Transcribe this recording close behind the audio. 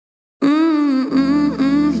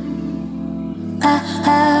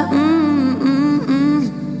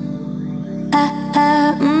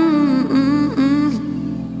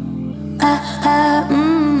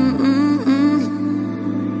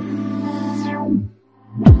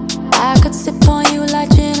I could sip on you like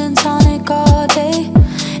gin and tonic all day.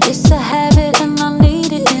 It's a habit and I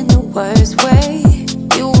need it in the worst way.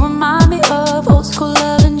 You remind me of old school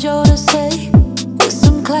love and Jodeci with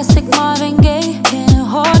some classic Marvin Gaye. Can't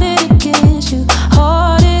hold it against you,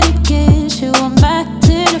 hold it against you. I'm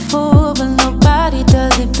acting a fool, but nobody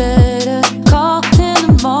does it better. Call in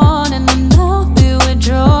the morning and I'll be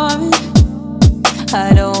withdrawing.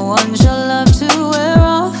 I don't want your love to wear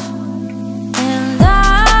off. And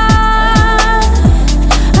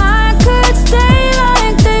I could stay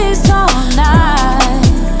like this all night,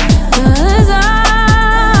 'cause I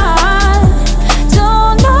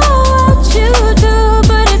don't know what you do,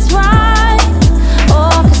 but it's right.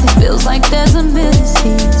 Oh, 'cause it feels like there's a million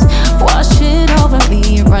seas washing over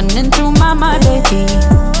me, running through my mind, baby.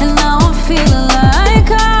 And now I'm feeling like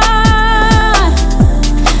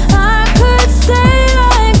I could stay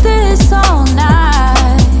like this all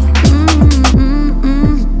night.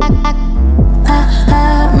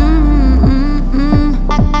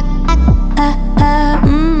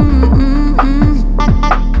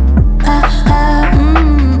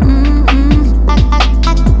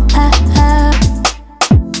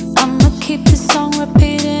 I'ma keep this song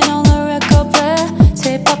repeating on the record player.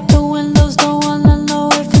 Tape up the windows, don't wanna know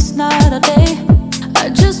if it's night or day. I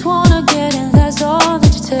just wanna get in, that's all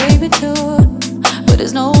that you take me to. But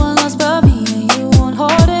there's no one else but me, and you won't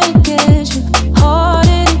hold it against you, hold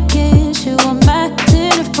it against you. I'm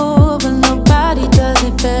acting a fool, but nobody does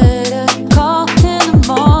it better. Call in the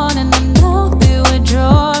morning and I'll be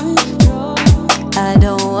withdrawing. I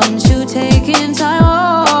don't want you taking time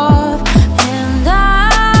off. And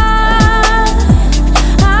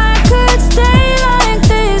I could stay like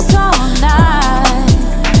this all night,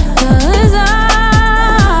 'cause I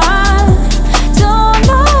don't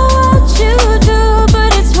know what you do, but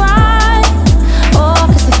it's right. Oh,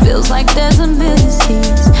 'cause it feels like there's a million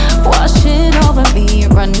seas washing over me,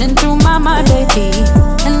 running through my mind, baby.